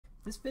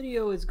This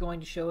video is going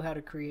to show how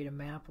to create a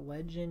map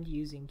legend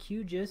using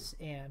QGIS,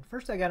 and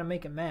first I got to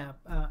make a map.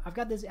 I've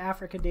got this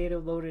Africa data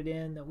loaded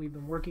in that we've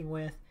been working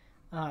with.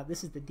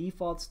 This is the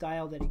default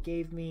style that it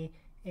gave me,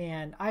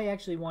 and I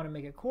actually want to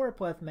make a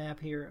choropleth map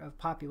here of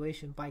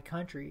population by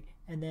country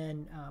and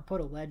then put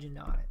a legend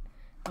on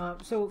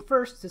it. So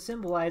first, to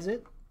symbolize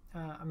it,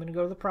 I'm going to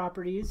go to the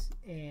properties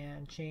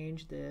and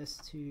change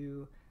this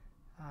to,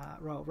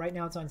 well, right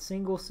now it's on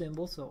single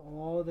symbol, so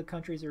all of the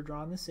countries are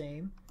drawn the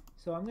same.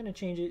 So I'm going to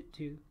change it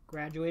to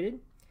graduated,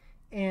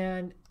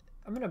 and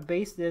I'm going to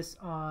base this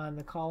on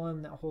the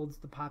column that holds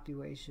the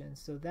population.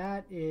 So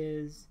that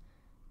is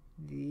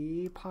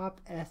the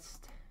pop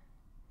est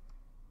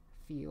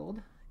field,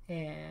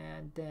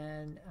 and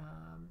then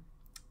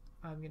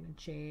I'm going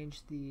to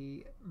change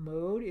the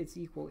mode. It's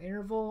equal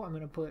interval. I'm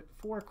going to put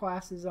 4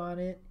 classes on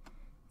it,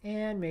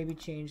 and maybe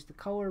change the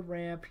color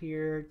ramp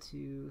here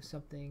to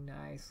something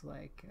nice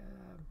like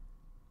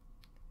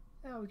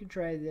we can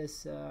try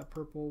this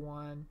purple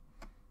one.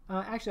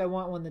 Actually, I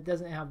want one that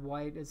doesn't have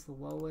white as the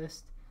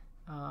lowest.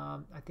 I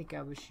think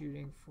I was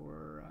shooting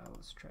for,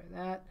 let's try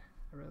that.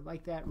 I really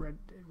like that,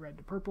 red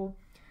to purple.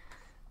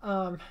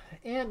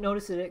 And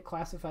notice that it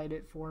classified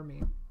it for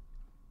me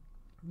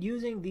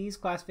using these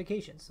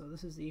classifications. So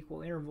this is the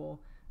equal interval.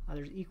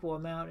 There's equal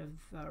amount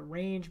of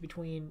range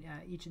between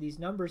each of these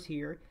numbers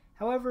here.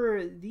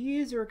 However,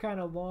 these are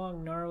kind of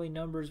long, gnarly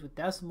numbers with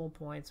decimal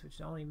points,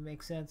 which only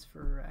make sense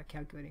for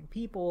calculating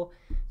people.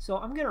 So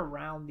I'm going to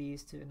round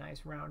these to a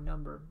nice round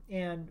number.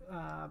 And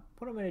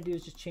what I'm going to do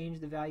is just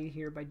change the value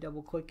here by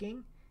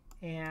double-clicking,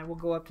 and we'll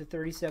go up to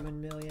 37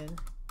 million.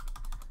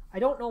 I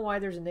don't know why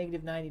there's a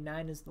negative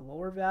 99 as the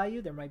lower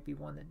value. There might be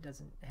one that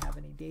doesn't have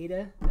any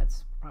data.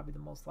 That's probably the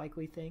most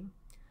likely thing.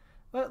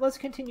 But let's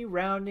continue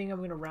rounding. I'm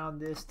going to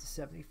round this to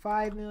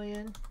 75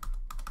 million.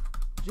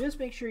 Just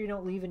make sure you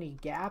don't leave any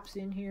gaps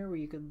in here where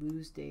you could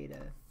lose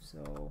data.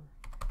 So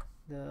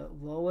the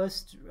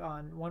lowest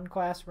on one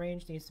class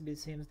range needs to be the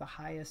same as the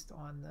highest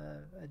on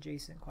the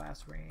adjacent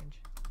class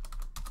range.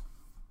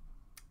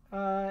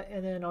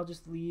 And then I'll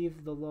just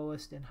leave the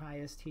lowest and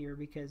highest here,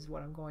 because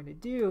what I'm going to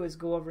do is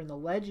go over in the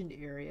legend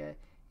area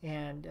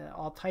and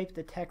I'll type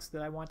the text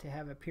that I want to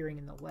have appearing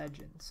in the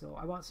legend. So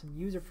I want some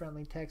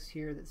user-friendly text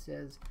here that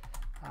says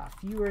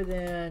fewer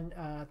than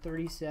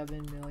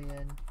 37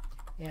 million.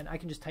 And I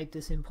can just type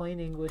this in plain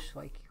English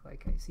like I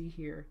see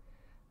here.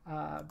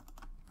 I'm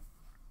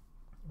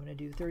going to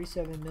do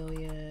 37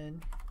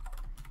 million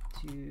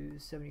to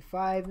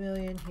 75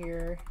 million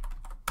here.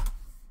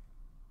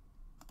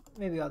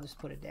 Maybe I'll just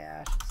put a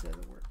dash instead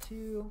of the word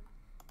 2.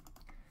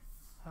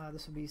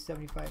 This will be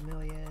 75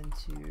 million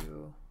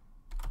to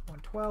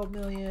 112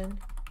 million.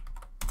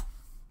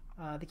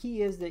 The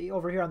key is that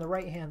over here on the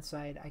right hand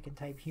side I can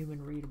type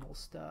human readable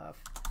stuff.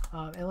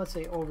 And let's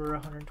say over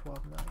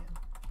 112 million.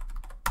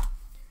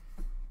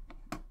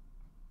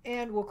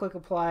 And we'll click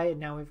apply, and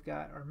now we've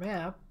got our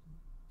map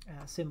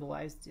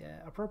symbolized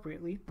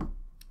appropriately.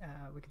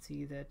 We can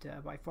see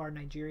that by far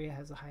Nigeria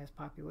has the highest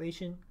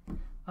population.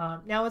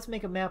 Now let's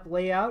make a map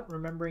layout,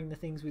 remembering the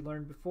things we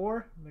learned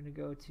before. I'm going to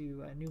go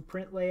to a new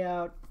print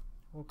layout.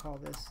 We'll call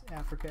this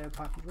Africa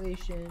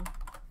population.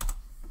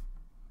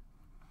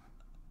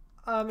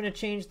 I'm going to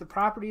change the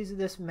properties of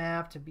this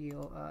map to be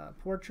a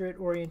portrait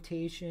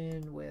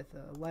orientation with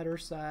a letter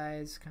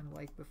size, kind of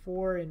like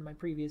before in my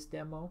previous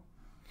demo.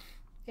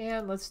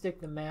 And let's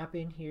stick the map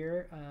in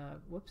here,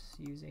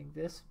 using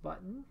this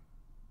button.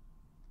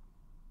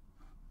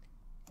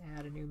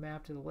 Add a new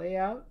map to the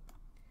layout.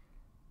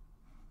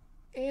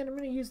 And I'm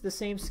going to use the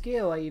same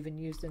scale I even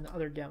used in the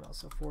other demo,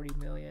 so 40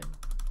 million.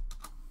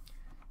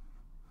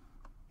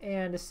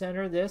 And to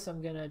center this,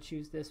 I'm going to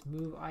choose this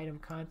Move Item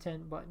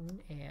Content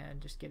button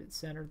and just get it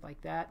centered like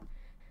that.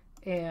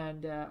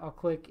 And I'll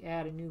click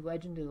Add a New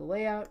Legend to the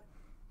layout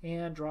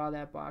and draw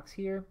that box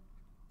here.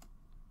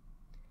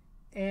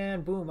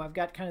 And boom, I've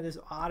got kind of this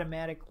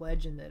automatic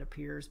legend that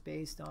appears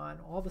based on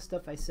all the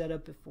stuff I set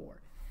up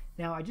before.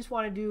 Now I just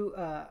want to do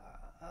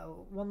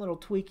one little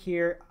tweak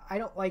here. I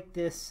don't like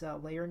this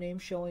layer name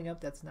showing up.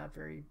 That's not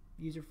very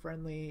user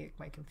friendly. It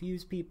might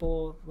confuse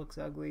people. It looks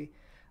ugly.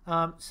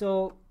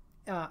 So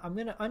I'm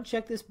going to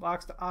uncheck this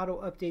box to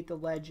auto update the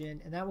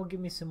legend, and that will give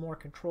me some more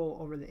control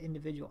over the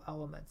individual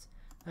elements.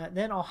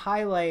 Then I'll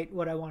highlight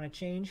what I want to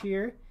change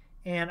here,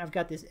 and I've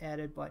got this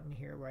edit button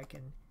here where I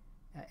can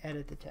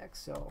edit the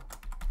text. So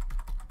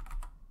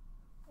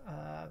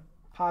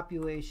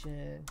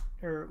population,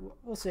 or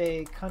we'll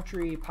say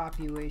country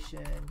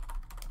population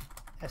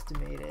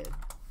estimated,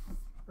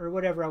 or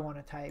whatever I want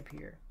to type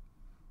here.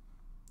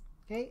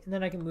 Okay, and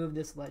then I can move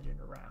this legend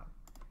around.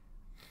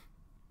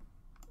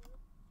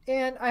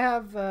 And I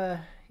have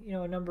a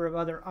number of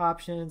other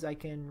options. I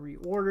can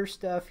reorder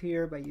stuff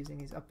here by using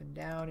these up and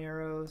down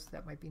arrows.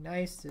 That might be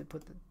nice to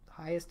put the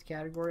highest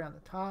category on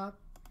the top.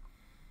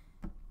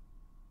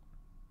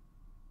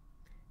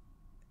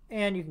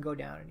 And you can go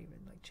down and even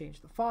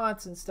change the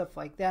fonts and stuff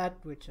like that,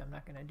 which I'm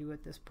not going to do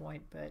at this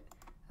point, but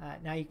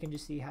now you can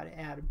just see how to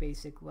add a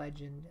basic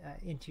legend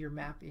into your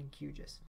map in QGIS.